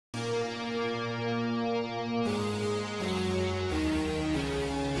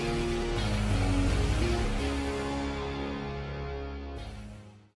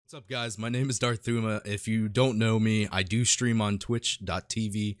What's up, guys? My name is Darthuma. If you don't know me, I do stream on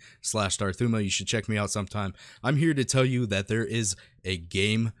twitch.tv/Darthuma. You should check me out sometime. I'm here to tell you that there is a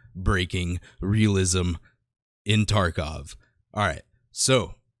game-breaking realism in Tarkov. Alright,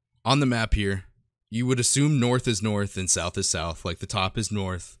 so, on the map here, you would assume north is north and south is south, like the top is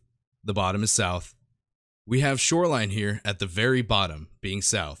north, the bottom is south. We have shoreline here at the very bottom, being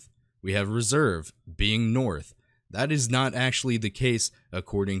south. We have reserve, being north. That is not actually the case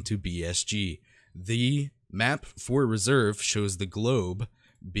according to BSG. The map for reserve shows the globe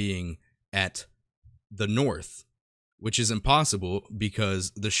being at the north, which is impossible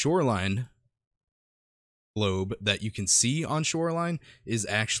because the shoreline globe that you can see on shoreline is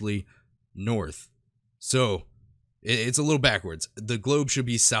actually north. So it's a little backwards. The globe should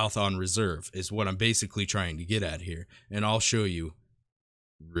be south on reserve is what I'm basically trying to get at here, and I'll show you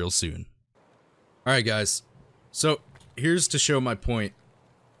real soon. Alright, guys. So, here's to show my point.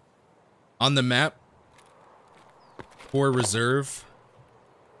 On the map for reserve,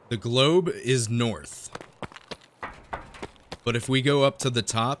 the globe is north. But if we go up to the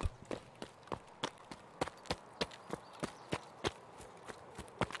top,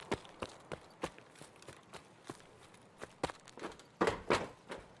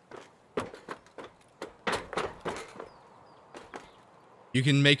 you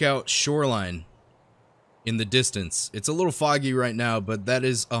can make out shoreline in the distance. It's a little foggy right now, but that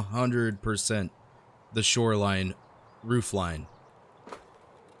is 100% the shoreline roof line.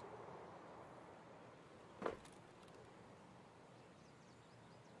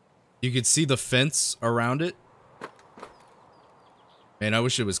 You can see the fence around it. Man, I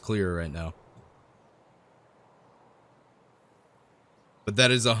wish it was clearer right now. But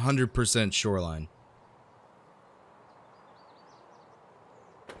that is 100% shoreline.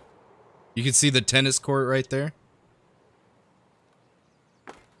 You can see the tennis court right there.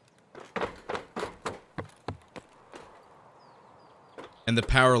 And the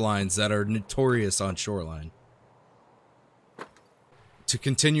power lines that are notorious on shoreline. To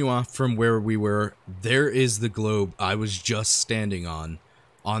continue off from where we were, there is the globe I was just standing on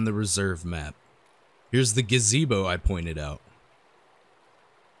the reserve map. Here's the gazebo I pointed out.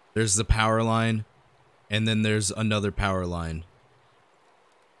 There's the power line, and then there's another power line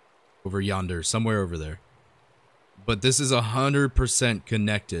over yonder, somewhere over there. But this is 100%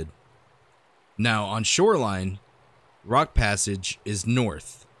 connected. Now, on shoreline, Rock Passage is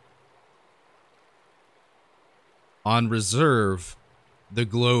north. On reserve, the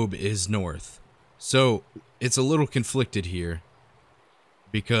globe is north. So, it's a little conflicted here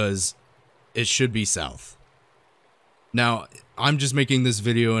because it should be south. Now, I'm just making this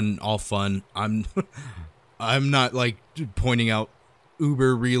video in all fun. I'm not like pointing out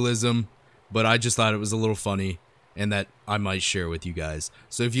uber realism, but I just thought it was a little funny and that I might share with you guys.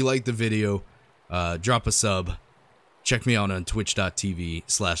 So if you like the video, drop a sub. Check me out on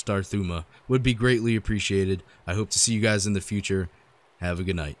twitch.tv/Darthuma. Would be greatly appreciated. I hope to see you guys in the future. Have a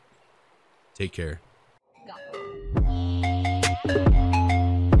good night. Take care.